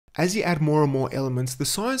As you add more and more elements, the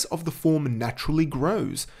size of the form naturally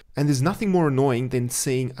grows. And there's nothing more annoying than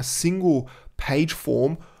seeing a single page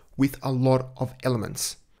form with a lot of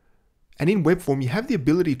elements. And in Webform, you have the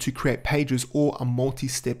ability to create pages or a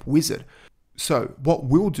multi-step wizard. So what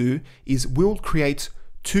we'll do is we'll create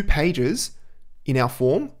 2 pages in our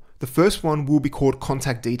form. The first one will be called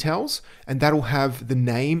contact details, and that'll have the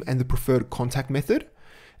name and the preferred contact method.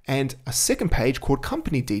 And a second page called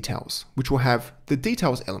company details, which will have the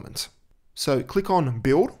details element. So click on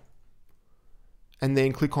build, and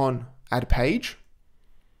then click on add page,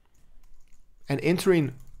 and enter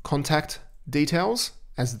in contact details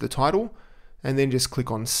as the title, and then just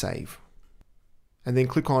click on save. And then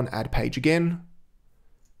click on add page again,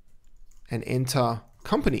 and enter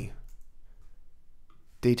company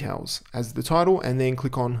details as the title, and then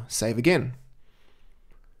click on save again.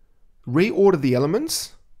 Reorder the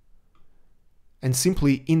elements and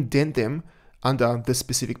simply indent them under the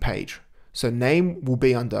specific page. So name will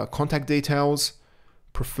be under contact details,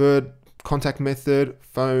 preferred contact method,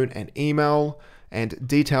 phone and email, and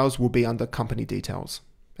details will be under company details.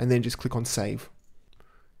 And then just click on save.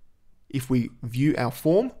 If we view our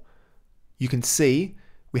form, you can see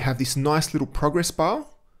we have this nice little progress bar,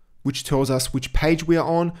 which tells us which page we are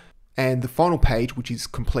on, and the final page, which is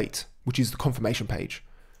complete, which is the confirmation page.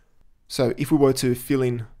 So if we were to fill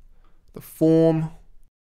in the form,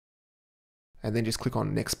 and then just click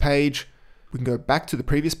on next page, we can go back to the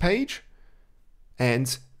previous page,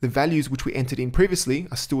 and the values which we entered in previously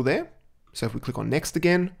are still there. So if we click on next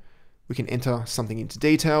again, we can enter something into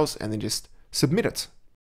details and then just submit it.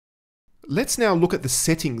 Let's now look at the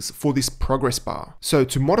settings for this progress bar. So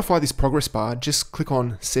to modify this progress bar, just click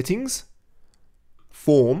on settings,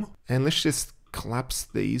 form, and let's just collapse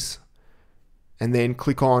these, and then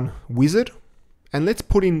click on wizard. And let's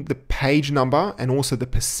put in the page number and also the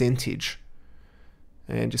percentage.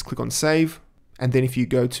 And just click on save. And then if you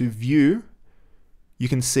go to view, you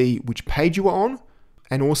can see which page you are on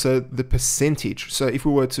and also the percentage. So if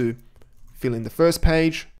we were to fill in the first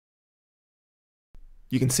page,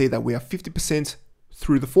 you can see that we are 50%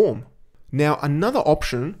 through the form. Now another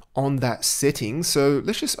option on that setting, so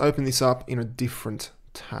let's just open this up in a different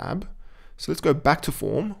tab. So let's go back to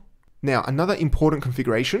form. Now another important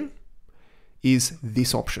configuration is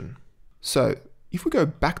this option. So if we go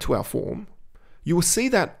back to our form, you will see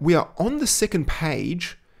that we are on the second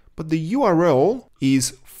page, but the URL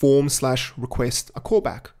is form/request a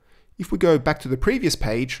callback. If we go back to the previous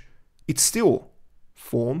page, it's still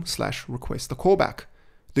form/request a callback.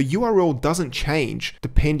 The URL doesn't change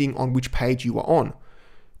depending on which page you are on,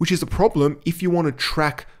 which is a problem if you want to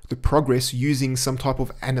track the progress using some type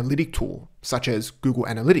of analytic tool, such as Google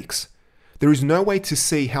Analytics. There is no way to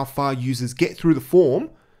see how far users get through the form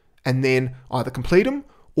and then either complete them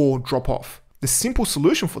or drop off. The simple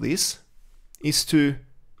solution for this is to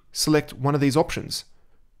select one of these options,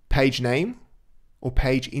 page name or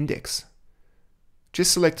page index.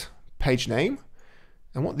 Just select page name,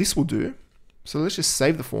 and what this will do, so let's just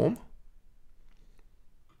save the form.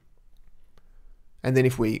 And then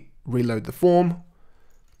if we reload the form,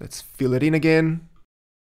 let's fill it in again.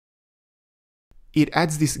 It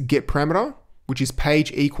adds this get parameter, which is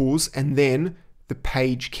page equals, and then the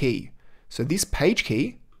page key. So this page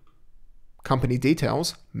key, company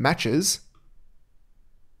details, matches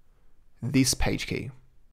this page key.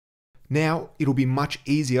 Now it'll be much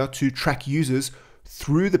easier to track users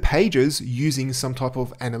through the pages using some type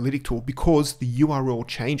of analytic tool because the URL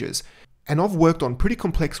changes. And I've worked on pretty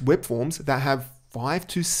complex web forms that have 5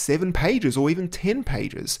 to 7 pages or even 10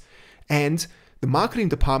 pages. And the marketing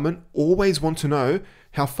department always want to know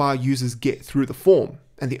how far users get through the form.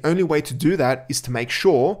 And the only way to do that is to make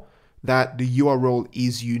sure that the URL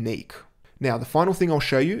is unique. Now, the final thing I'll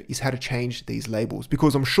show you is how to change these labels,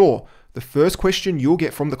 because I'm sure the first question you'll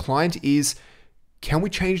get from the client is, can we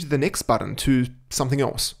change the next button to something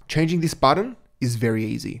else? Changing this button is very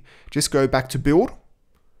easy. Just go back to build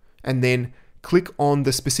and then click on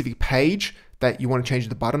the specific page that you want to change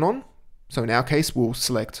the button on. So in our case, we'll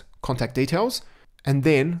select contact details and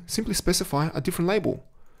then simply specify a different label.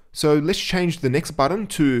 So let's change the next button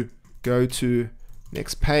to go to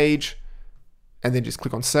next page and then just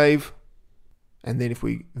click on save. And then if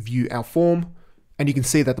we view our form, and you can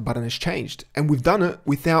see that the button has changed. And we've done it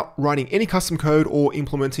without writing any custom code or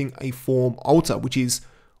implementing a form alter, which is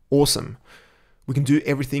awesome. We can do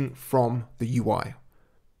everything from the UI.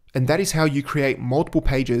 And that is how you create multiple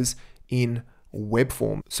pages in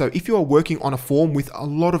Webform. So if you are working on a form with a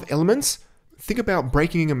lot of elements, think about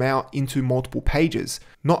breaking them out into multiple pages.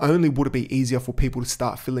 Not only would it be easier for people to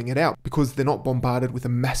start filling it out because they're not bombarded with a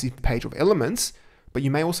massive page of elements, but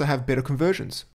you may also have better conversions.